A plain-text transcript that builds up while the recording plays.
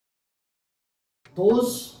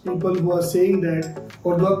those people who are saying that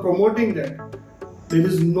or who are promoting that there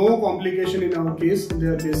is no complication in our case, they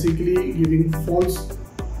are basically giving false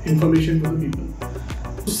information to the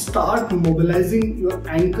people. Start mobilizing your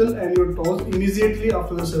ankle and your toes immediately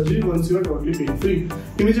after the surgery once you are totally pain free.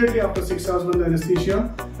 Immediately after 6 hours when the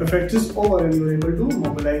anesthesia effect is over and you are able to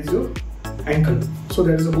mobilize your ankle. So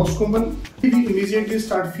that is the most common. We immediately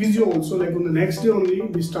start physio also, like on the next day only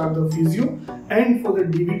we start the physio, and for the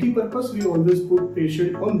DVT purpose we always put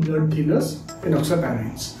patient on blood thinners and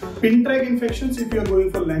oxyparines. Pin track infections, if you are going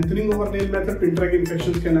for lengthening over nail method, pin track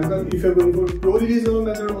infections can occur. If you are going for Prolozone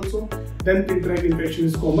method also, then pin track infection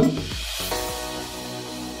is common.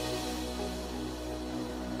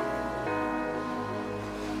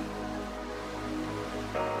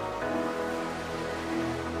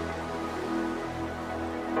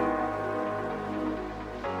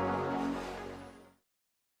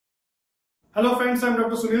 Hello friends, I am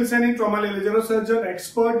Dr. Sunil Saini, trauma neurosurgeon,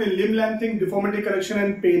 expert in limb lengthening, deformity correction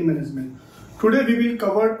and pain management. Today we will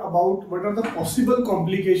cover about what are the possible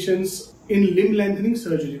complications in limb lengthening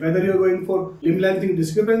surgery, whether you are going for limb lengthening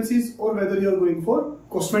discrepancies or whether you are going for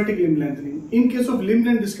cosmetic limb lengthening. In case of limb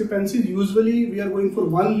length discrepancies, usually we are going for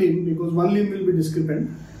one limb because one limb will be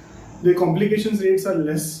discrepancy. The complications rates are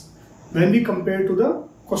less when we compare to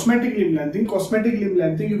the cosmetic limb lengthening. Cosmetic limb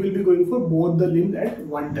lengthening, you will be going for both the limbs at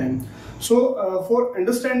one time. So for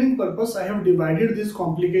understanding purpose, I have divided these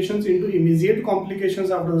complications into immediate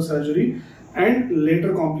complications after the surgery and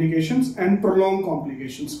later complications and prolonged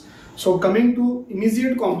complications. So coming to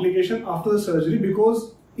immediate complication after the surgery,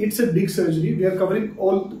 because it's a big surgery, we are covering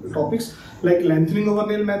all topics like lengthening over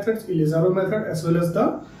nail methods, Ilizarov method, as well as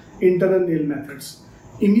the internal nail methods.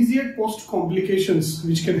 Immediate post complications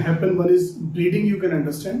which can happen, one is bleeding, you can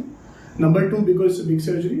understand. Number two, because it's a big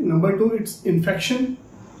surgery. Number two, it's infection,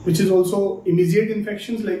 which is also immediate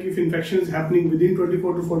infections, like if infection is happening within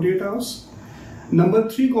 24 to 48 hours. Number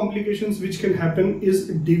three complications which can happen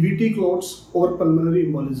is DVT clots or pulmonary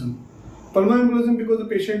embolism. Pulmonary embolism because the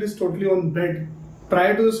patient is totally on bed.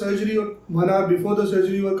 Prior to the surgery or 1 hour before the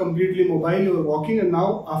surgery, you were completely mobile, you were walking, and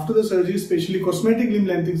now after the surgery, especially cosmetic limb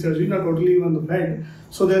lengthening surgery, not totally on the bed,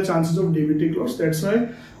 so there are chances of DVT clots. That's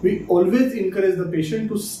why we always encourage the patient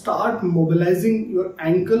to start mobilizing your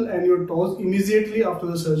ankle and your toes immediately after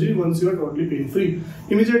the surgery once you are totally pain free.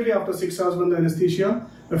 Immediately after 6 hours when the anesthesia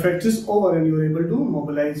effect is over and you are able to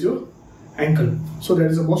mobilize your ankle. So that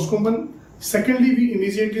is the most common. Secondly, we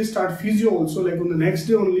immediately start physio also, like on the next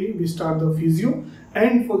day only we start the physio,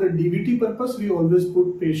 and for the DVT purpose we always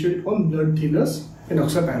put patient on blood thinners and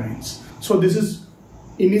oxyparines. So this is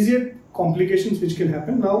immediate complications which can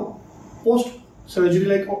happen. Now post surgery,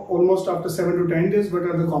 like almost after 7 to 10 days, what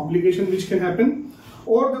are the complications which can happen,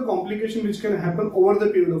 or the complication which can happen over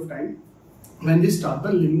the period of time when we start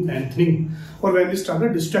the limb lengthening or when we start the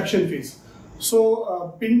distraction phase.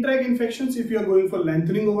 So pin track infections, if you are going for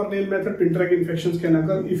lengthening over nail method, pin track infections can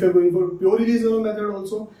occur. If you are going for pure Ozone method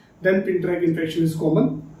also, then pin track infection is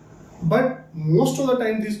common. But most of the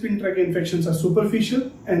time these pin track infections are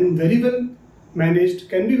superficial and very well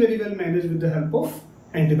managed, can be very well managed with the help of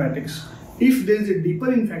antibiotics. If there is a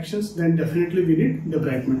deeper infections, then definitely we need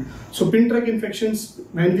debridement. So pin track infections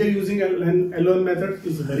when we are using LOL method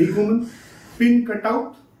is very common. Pin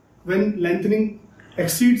cutout when lengthening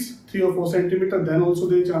exceeds 3 or 4 centimeters, then also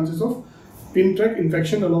there are chances of pin track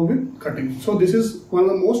infection along with cutting. So this is one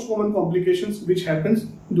of the most common complications which happens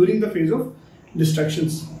during the phase of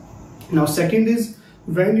distractions. Now second is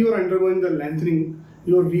when you are undergoing the lengthening,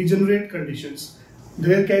 your regenerate conditions.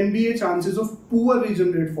 There can be a chances of poor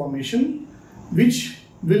regenerate formation which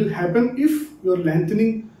will happen if your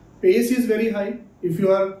lengthening pace is very high, if you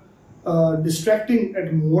are distracting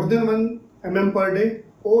at more than 1 mm per day,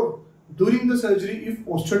 or during the surgery if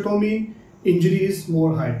osteotomy injury is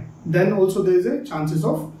more high, then also there is a chances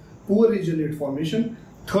of poor regenerate formation.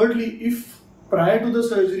 Thirdly, if prior to the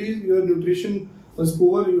surgery your nutrition was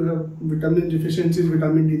poor, you have vitamin deficiencies,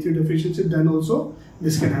 vitamin D3 deficiency, then also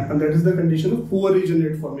this can happen. That is the condition of poor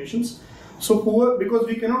regenerate formations. So poor, because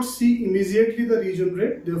we cannot see immediately the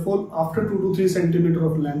regenerate, therefore after 2 to 3 centimeters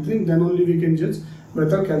of lengthening, then only we can judge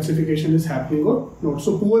whether calcification is happening or not.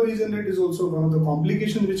 So poor regenerate is also one of the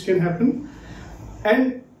complications which can happen.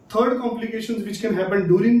 And third complications which can happen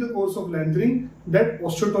during the course of lengthening, that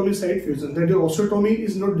osteotomy site fusion, that your osteotomy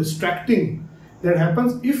is not distracting. That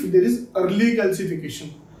happens if there is early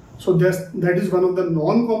calcification. So that is one of the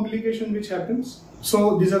non-complication which happens.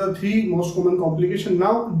 So these are the 3 most common complications.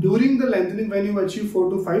 Now during the lengthening, when you achieve 4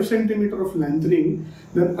 to 5 centimeters of lengthening,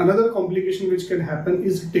 then another complication which can happen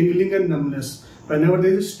is tingling and numbness whenever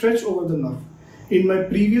there is a stretch over the nerve. in my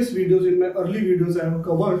previous videos, in my early videos, I have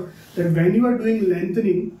covered that when you are doing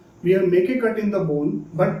lengthening, we have make a cut in the bone,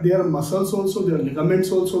 but there are muscles also, there are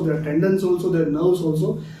ligaments also, there are tendons also, there are nerves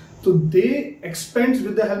also. So they expand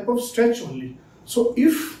with the help of stretch only. So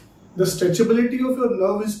if the stretchability of your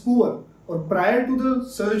nerve is poor, or prior to the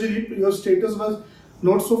surgery your status was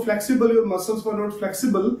not so flexible, your muscles were not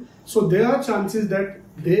flexible, so there are chances that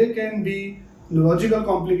there can be neurological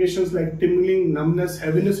complications like tingling, numbness,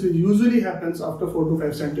 heaviness, which usually happens after 4 to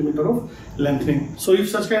 5 centimeters of lengthening. So if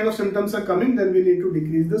such kind of symptoms are coming, then we need to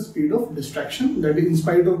decrease the speed of distraction. That is, in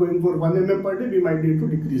spite of going for 1 mm per day, we might need to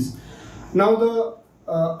decrease. Now the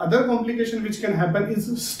other complication which can happen is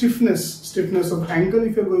stiffness of ankle.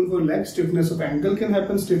 If you are going for leg, stiffness of ankle can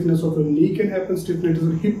happen, stiffness of a knee can happen, stiffness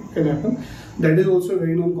of a hip can happen. That is also a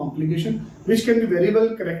very known complication, which can be very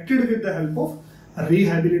well corrected with the help of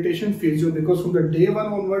rehabilitation physio, because from the day 1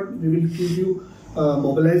 onward we will keep you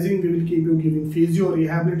mobilizing, we will keep you giving physio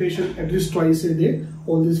rehabilitation at least twice a day.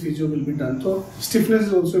 All this physio will be done. So stiffness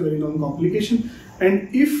is also a very known complication.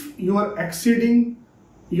 And if you are exceeding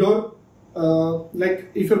your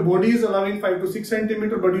if your body is allowing 5 to 6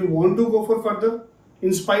 centimeters but you want to go for further,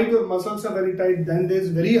 in spite your muscles are very tight, then there is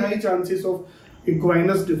very high chances of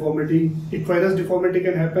equinus deformity. Equinus deformity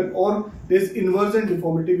can happen, or there is inversion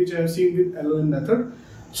deformity, which I have seen with LON method.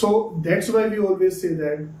 So that's why we always say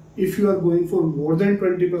that if you are going for more than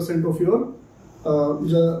 20% of your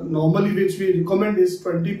normally which we recommend is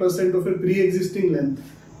 20% of your pre-existing length,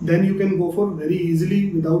 then you can go for very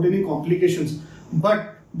easily without any complications.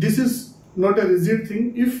 But this is not a rigid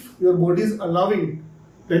thing. If your body is allowing,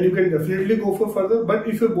 then you can definitely go for further. But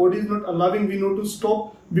if your body is not allowing, we know to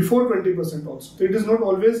stop before 20% also. So it is not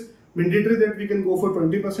always mandatory that we can go for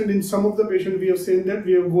 20%. In some of the patients we have seen that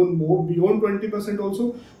we have gone more beyond 20%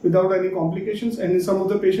 also without any complications. And in some of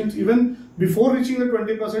the patients, even before reaching the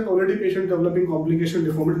 20%, already patient developing complication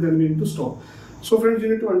deformity, then we need to stop. So friends,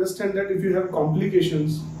 you need to understand that if you have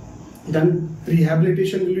complications, then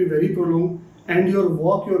rehabilitation will be very prolonged, and your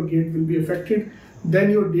walk, your gait will be affected.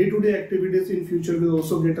 Then your day-to-day activities in future will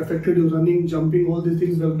also get affected. Your running, jumping, all these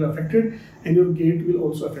things will be affected, and your gait will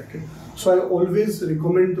also affected. So I always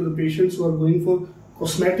recommend to the patients who are going for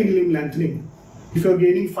cosmetic limb lengthening, if you are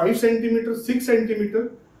gaining 5 centimeters, 6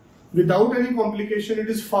 centimeters without any complication, it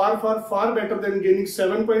is far better than gaining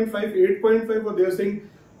 7.5, 8.5, or they are saying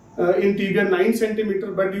in tibia 9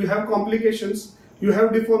 centimeters, but you have complications, you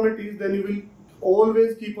have deformities, then you will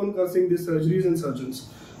always keep on cursing these surgeries and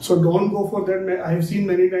surgeons. So don't go for that. I have seen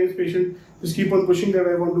many times patients just keep on pushing that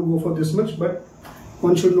I want to go for this much, but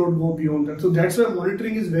one should not go beyond that. So that's why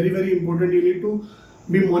monitoring is very, very important. You need to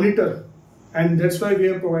be monitored, and that's why we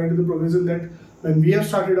have provided the provision that when we have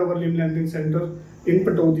started our limb lengthening center in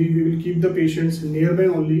Pataudi, we will keep the patients nearby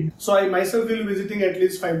only. So I myself will be visiting at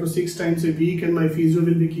least 5 to 6 times a week, and my physio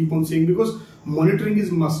will be keep on seeing, because monitoring is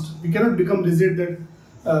must. We cannot become rigid that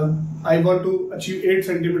I want to achieve 8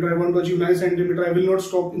 centimeters, I want to achieve 9 centimeters, I will not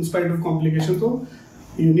stop in spite of complications. So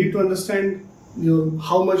you need to understand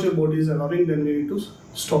how much your body is allowing, then we need to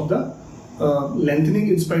stop the lengthening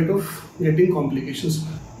in spite of getting complications.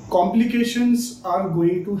 Complications are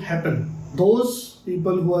going to happen. Those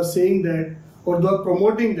people who are saying that, or they are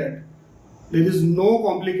promoting that there is no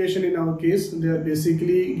complication in our case, they are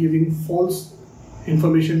basically giving false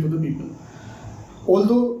information to the people.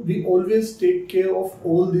 Although we always take care of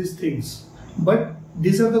all these things, but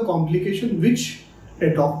these are the complications which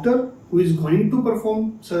a doctor who is going to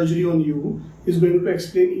perform surgery on you is going to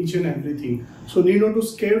explain each and everything. So need not to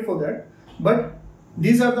scare for that, but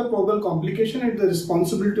these are the probable complications, and the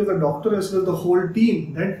responsibility of the doctor as well as the whole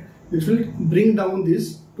team that it will bring down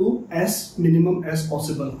this to as minimum as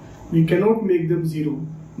possible. We cannot make them zero,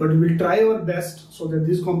 but we will try our best so that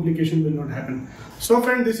this complication will not happen. So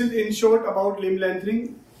friend, this is in short about limb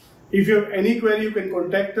lengthening. If you have any query, you can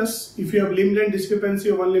contact us. If you have limb length discrepancy,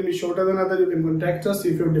 or one limb is shorter than other, you can contact us.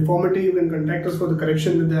 If you have deformity, you can contact us for the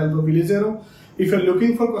correction with the help of Vilizero. If you are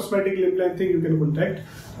looking for cosmetic limb lengthening, you can contact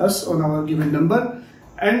us on our given number.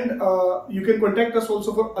 And you can contact us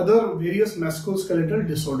also for other various musculoskeletal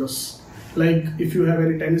disorders. Like if you have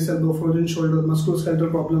any tennis elbow, frozen shoulder,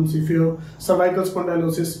 musculoskeletal problems, if you have cervical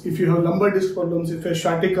spondylosis, if you have lumbar disc problems, if you have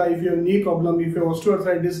sciatica, if you have knee problem, if you have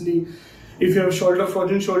osteoarthritis knee, if you have shoulder,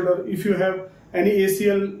 frozen shoulder, if you have any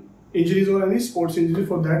ACL injuries or any sports injury,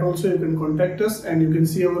 for that also you can contact us, and you can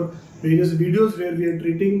see our various videos where we are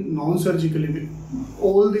treating non-surgically.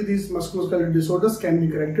 All these musculoskeletal disorders can be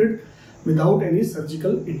corrected without any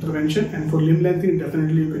surgical intervention, and for limb lengthening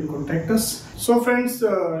definitely you can contact us. So friends,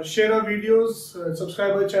 share our videos,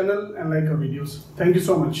 subscribe our channel and like our videos. Thank you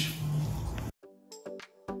so much.